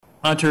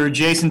Hunter,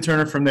 Jason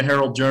Turner from the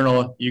Herald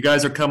Journal. You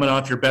guys are coming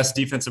off your best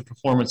defensive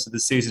performance of the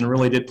season.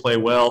 Really did play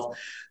well.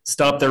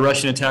 Stopped their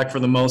rushing attack for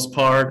the most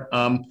part.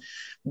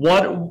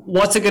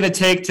 What's it going to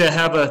take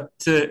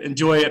to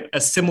enjoy a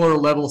similar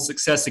level of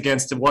success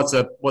against what's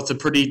a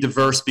pretty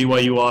diverse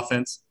BYU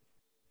offense?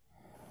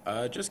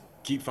 Just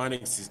keep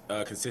finding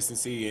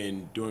consistency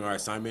in doing our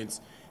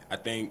assignments. I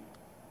think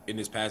in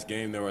this past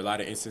game there were a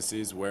lot of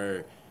instances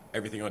where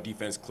everything on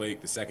defense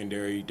clicked. The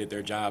secondary did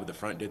their job, the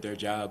front did their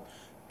job,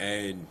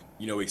 and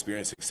we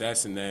experienced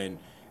success. And then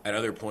at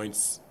other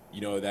points,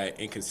 that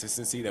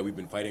inconsistency that we've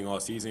been fighting all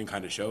season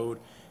kind of showed,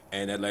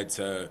 and that led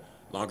to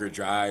longer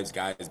drives,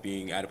 guys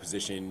being out of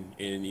position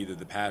in either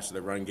the pass or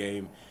the run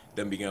game,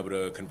 them being able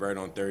to convert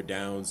on third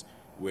downs,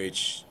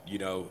 which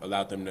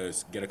allowed them to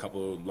get a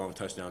couple of long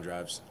touchdown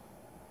drives.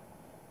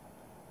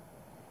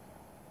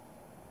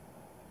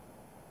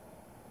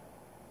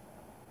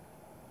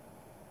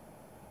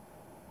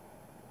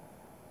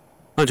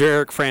 Hunter,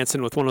 Eric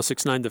Franson with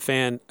 106.9 The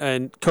Fan,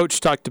 and Coach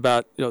talked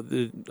about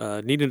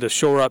needing to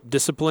shore up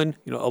discipline.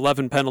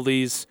 11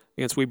 penalties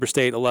against Weber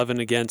State,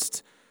 11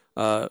 against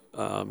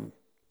UNLV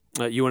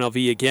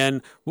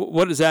again.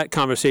 What has that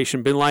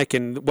conversation been like,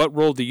 and what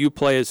role do you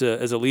play as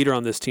a leader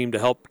on this team to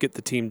help get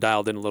the team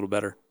dialed in a little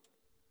better?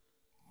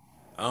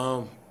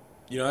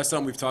 That's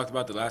something we've talked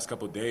about the last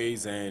couple of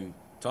days, and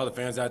to all the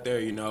fans out there,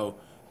 you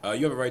have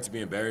a right to be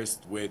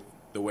embarrassed with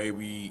the way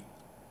we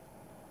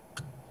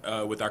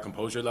with our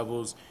composure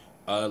levels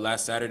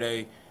last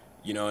Saturday,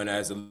 and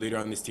as a leader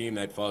on this team,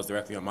 that falls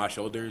directly on my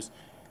shoulders.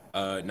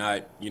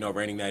 Not,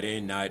 reining that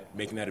in, not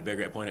making that a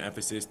bigger point of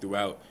emphasis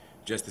throughout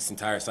just this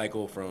entire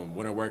cycle from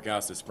winter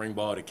workouts to spring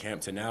ball to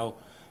camp to now.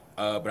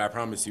 But I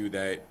promise you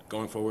that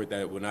going forward,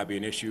 that will not be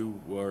an issue.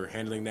 We're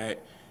handling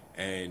that,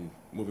 and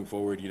moving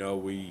forward,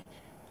 we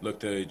look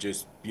to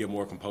just be a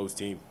more composed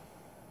team.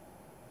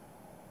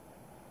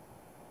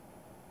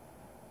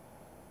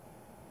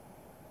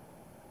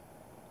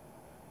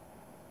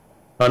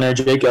 Hunter,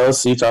 Jake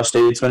Ellis, Utah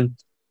Statesman.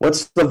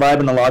 What's the vibe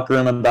in the locker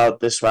room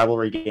about this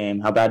rivalry game?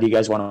 How bad do you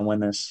guys want to win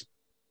this?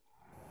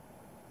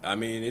 I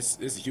mean, it's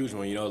a huge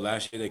one.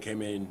 Last year they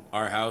came in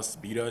our house,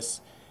 beat us.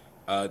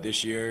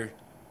 This year,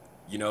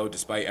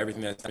 despite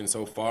everything that's happened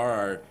so far,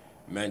 our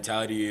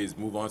mentality is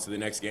move on to the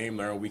next game,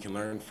 learn what we can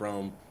learn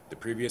from the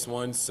previous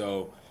ones.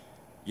 So,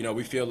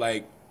 we feel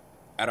like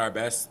at our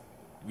best,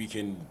 we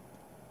can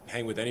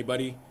hang with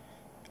anybody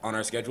on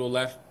our schedule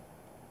left,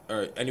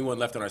 or anyone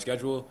left on our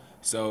schedule.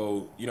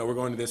 So, we're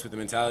going to this with the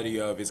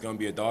mentality of it's going to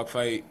be a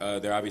dogfight.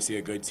 They're obviously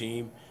a good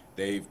team.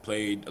 They've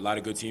played a lot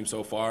of good teams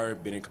so far,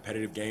 been in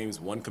competitive games,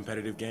 won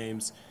competitive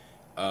games.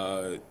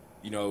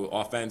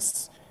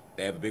 Offense,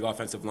 they have a big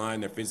offensive line.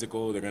 They're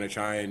physical. They're going to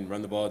try and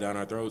run the ball down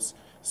our throats.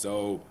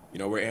 So,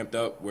 we're amped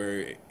up.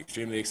 We're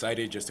extremely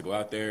excited just to go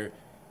out there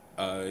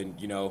and,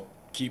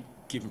 keep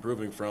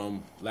improving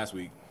from last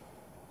week.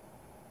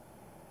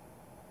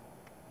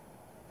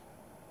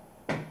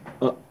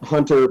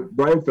 Hunter,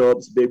 Brian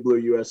Phillips, Big Blue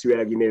USU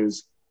Aggie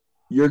News.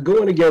 You're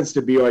going against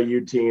a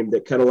BYU team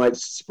that kind of likes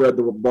to spread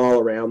the ball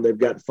around. They've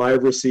got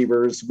 5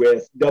 receivers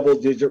with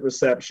double-digit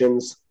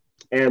receptions,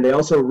 and they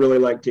also really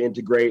like to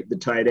integrate the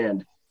tight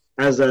end.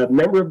 As a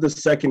member of the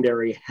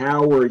secondary,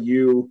 how are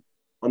you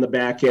on the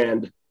back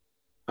end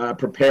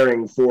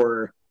preparing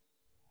for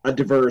a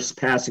diverse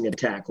passing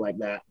attack like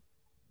that?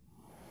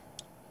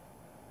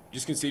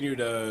 Just continue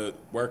to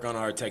work on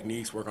our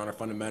techniques, work on our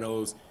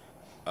fundamentals,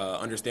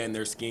 understand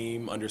their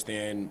scheme,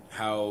 understand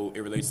how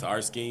it relates to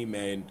our scheme,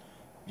 and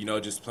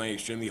just playing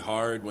extremely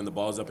hard when the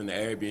ball's up in the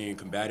air, being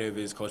combative,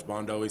 as Coach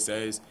Bond always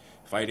says,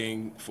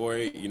 fighting for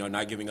it,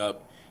 not giving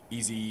up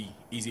easy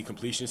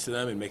completions to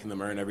them and making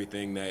them earn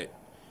everything that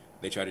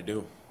they try to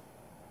do.